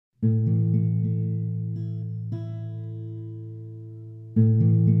Well,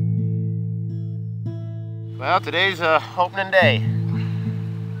 today's opening day.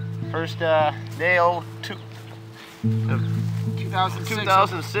 First day old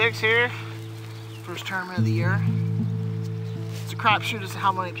 2006 here. First tournament of the year. It's a crapshoot as to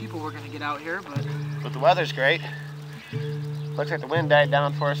how many people we're going to get out here, but the weather's great. Looks like the wind died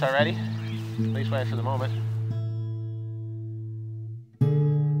down for us already, at least right for the moment.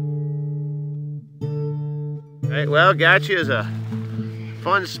 Alright, well, Gotchi is a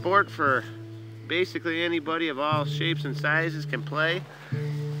fun sport for basically anybody of all shapes and sizes can play,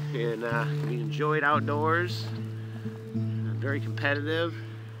 and can be enjoyed outdoors. Very competitive,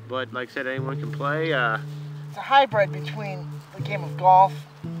 but like I said, anyone can play. It's a hybrid between the game of golf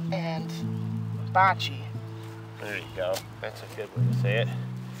and bocce. There you go. That's a good way to say it.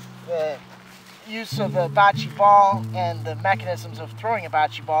 The use of the bocce ball and the mechanisms of throwing a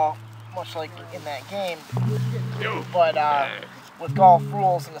bocce ball, much like in that game, but with golf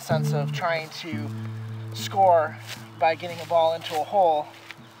rules in the sense of trying to score by getting a ball into a hole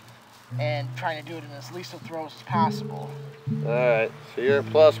and trying to do it in as least of throws as possible. Alright, so you're at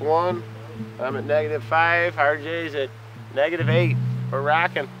 +1, I'm at -5, RJ's at -8. We're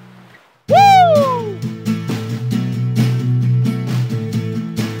rocking. Woo!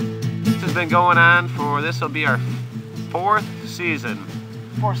 This has been going on for, this will be our 4th season.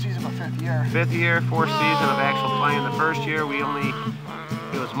 4th season, but 5th year. 5th year, 4th season of actual playing. The first year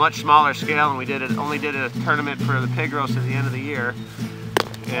it was much smaller scale, and we only did a tournament for the pig roast at the end of the year.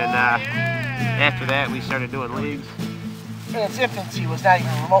 And after that we started doing leagues. In its infancy was not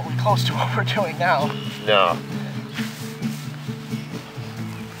even remotely close to what we're doing now. No.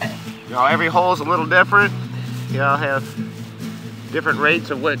 You know, every hole is a little different. You all have different rates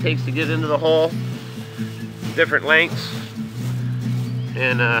of what it takes to get into the hole, different lengths,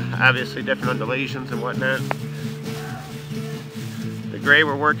 and obviously different undulations and whatnot. The gray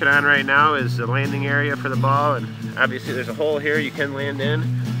we're working on right now is the landing area for the ball, and obviously there's a hole here you can land in,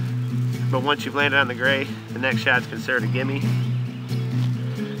 but once you've landed on the gray, the next shot's considered a gimme,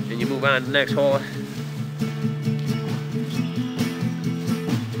 and you move on to the next hole.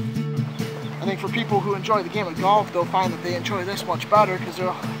 I think for people who enjoy the game of golf, they'll find that they enjoy this much better because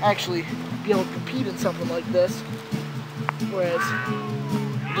they'll actually be able to compete in something like this, whereas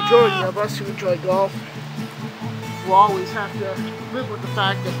the majority of us who enjoy golf will always have to live with the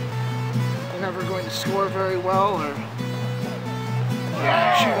fact that they're never going to score very well or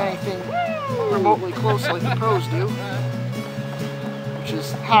shoot anything remotely close like the pros do, which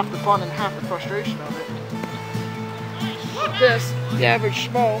is half the fun and half the frustration of it. With this, the average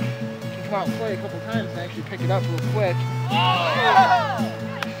schmo can come out and play a couple times and actually pick it up real quick and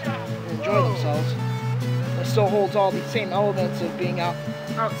enjoy themselves. It still holds all the same elements of being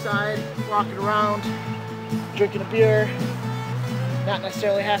outside, walking around, drinking a beer, not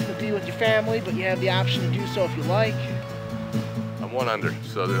necessarily having to be with your family, but you have the option to do so if you like. I'm 1 under,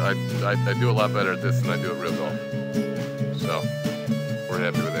 so I do a lot better at this than I do at real golf. So we're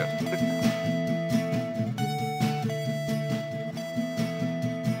happy with that.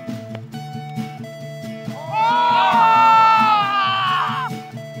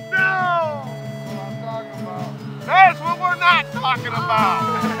 That's what we're not talking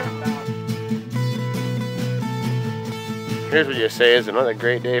about. Here's what you say is another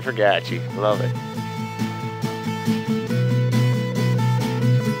great day for Gotchi. Love it.